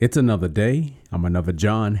It's another day. I'm another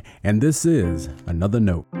John, and this is Another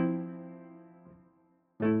Note.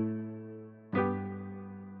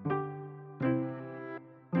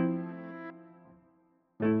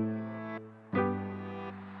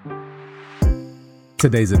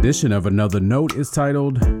 Today's edition of Another Note is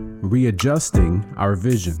titled Readjusting Our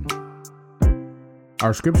Vision.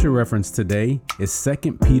 Our scripture reference today is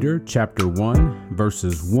 2 Peter chapter 1,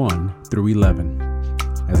 verses 1 through 11.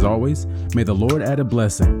 As always, may the Lord add a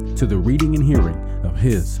blessing to the reading and hearing of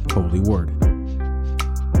His holy word.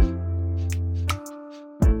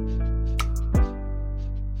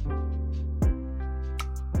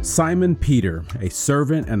 Simon Peter, a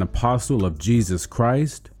servant and apostle of Jesus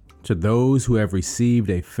Christ, to those who have received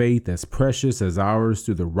a faith as precious as ours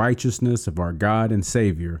through the righteousness of our God and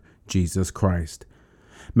Savior, Jesus Christ.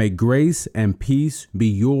 May grace and peace be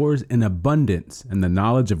yours in abundance in the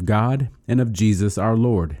knowledge of God and of Jesus our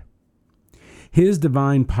Lord. His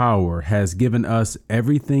divine power has given us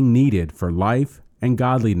everything needed for life and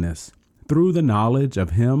godliness through the knowledge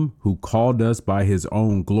of Him who called us by His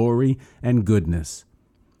own glory and goodness.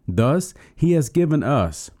 Thus, He has given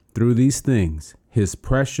us, through these things, His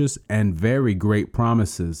precious and very great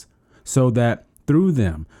promises, so that through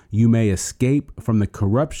them you may escape from the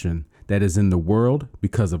corruption that is in the world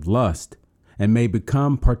because of lust, and may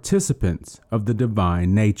become participants of the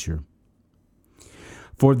divine nature.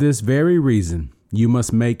 For this very reason, you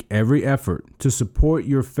must make every effort to support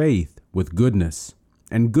your faith with goodness,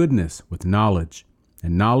 and goodness with knowledge,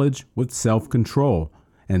 and knowledge with self-control,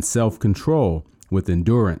 and self-control with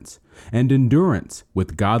endurance, and endurance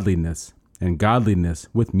with godliness, and godliness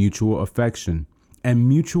with mutual affection, and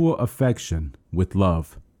mutual affection with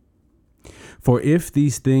love. For if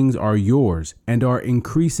these things are yours and are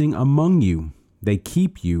increasing among you, they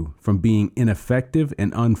keep you from being ineffective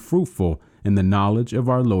and unfruitful in the knowledge of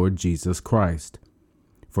our Lord Jesus Christ.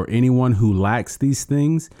 For anyone who lacks these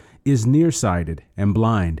things is nearsighted and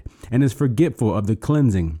blind, and is forgetful of the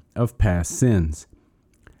cleansing of past sins.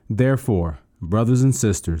 Therefore, brothers and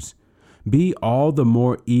sisters, be all the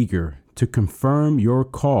more eager to confirm your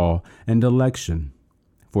call and election.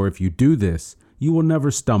 For if you do this, you will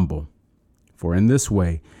never stumble. For in this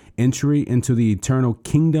way, entry into the eternal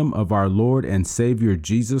kingdom of our Lord and Savior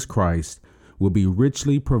Jesus Christ will be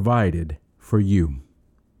richly provided for you.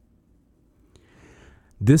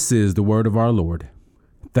 This is the word of our Lord.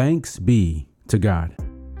 Thanks be to God.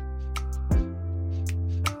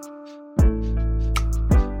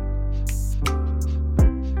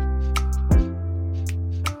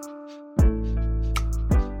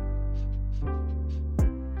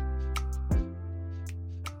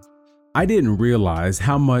 I didn't realize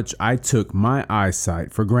how much I took my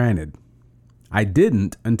eyesight for granted. I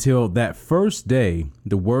didn't until that first day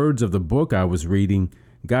the words of the book I was reading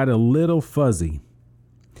got a little fuzzy.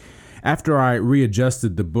 After I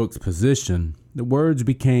readjusted the book's position, the words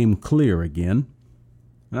became clear again.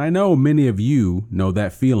 And I know many of you know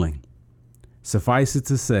that feeling. Suffice it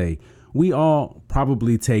to say, we all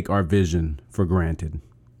probably take our vision for granted.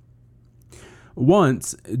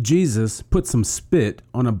 Once, Jesus put some spit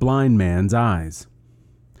on a blind man's eyes.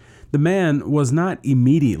 The man was not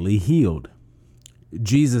immediately healed.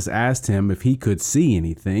 Jesus asked him if he could see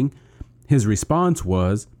anything. His response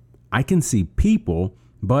was, "I can see people,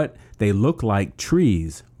 but they look like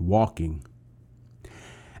trees walking."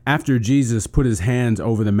 After Jesus put his hands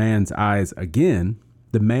over the man's eyes again,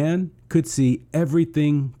 the man could see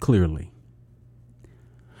everything clearly.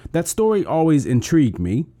 That story always intrigued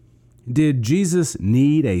me. Did Jesus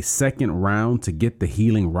need a second round to get the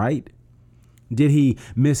healing right? Did he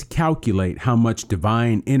miscalculate how much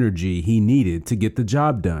divine energy he needed to get the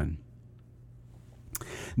job done?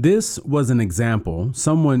 This was an example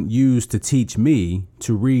someone used to teach me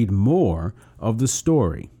to read more of the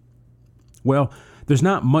story. Well, there's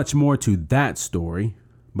not much more to that story,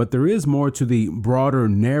 but there is more to the broader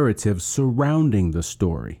narrative surrounding the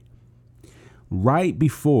story. Right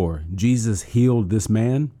before Jesus healed this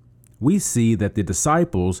man, we see that the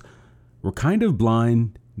disciples were kind of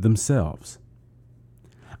blind themselves.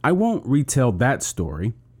 I won't retell that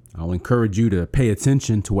story. I'll encourage you to pay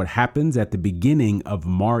attention to what happens at the beginning of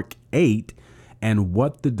Mark 8 and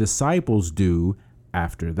what the disciples do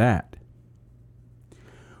after that.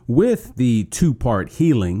 With the two-part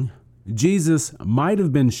healing, Jesus might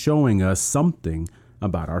have been showing us something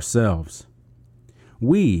about ourselves.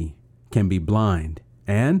 We can be blind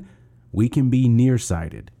and we can be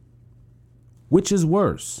nearsighted. Which is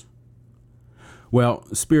worse? Well,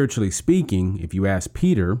 spiritually speaking, if you ask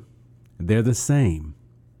Peter, they're the same.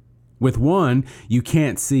 With one, you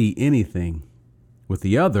can't see anything. With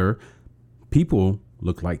the other, people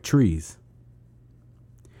look like trees.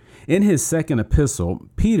 In his second epistle,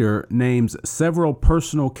 Peter names several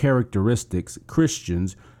personal characteristics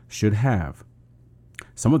Christians should have.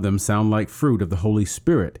 Some of them sound like fruit of the Holy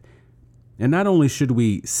Spirit. And not only should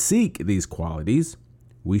we seek these qualities,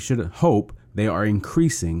 we should hope they are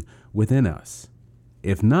increasing within us.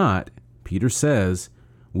 If not, Peter says,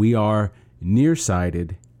 we are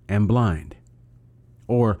nearsighted and blind,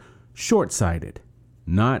 or short-sighted,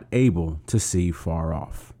 not able to see far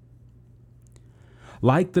off.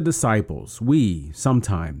 Like the disciples, we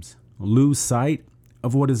sometimes lose sight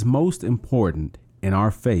of what is most important in our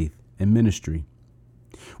faith and ministry.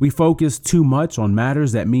 We focus too much on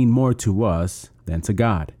matters that mean more to us than to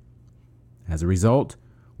God. As a result,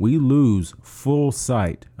 we lose full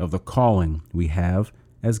sight of the calling we have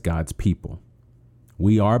as God's people.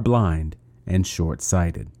 We are blind and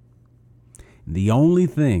short-sighted. The only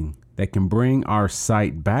thing that can bring our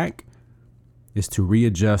sight back is to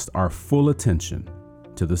readjust our full attention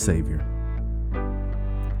to the Savior.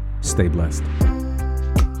 Stay blessed.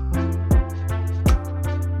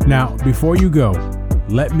 Now, before you go,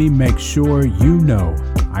 let me make sure you know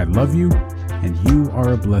I love you and you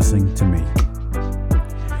are a blessing to me.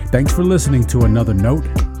 Thanks for listening to another note.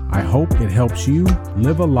 I hope it helps you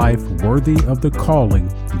live a life worthy of the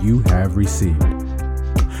calling you have received.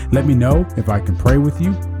 Let me know if I can pray with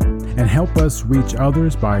you and help us reach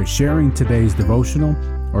others by sharing today's devotional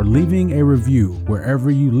or leaving a review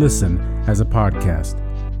wherever you listen as a podcast.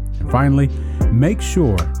 And finally, make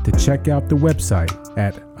sure to check out the website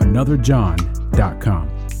at anotherjohn.com.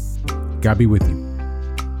 God be with you.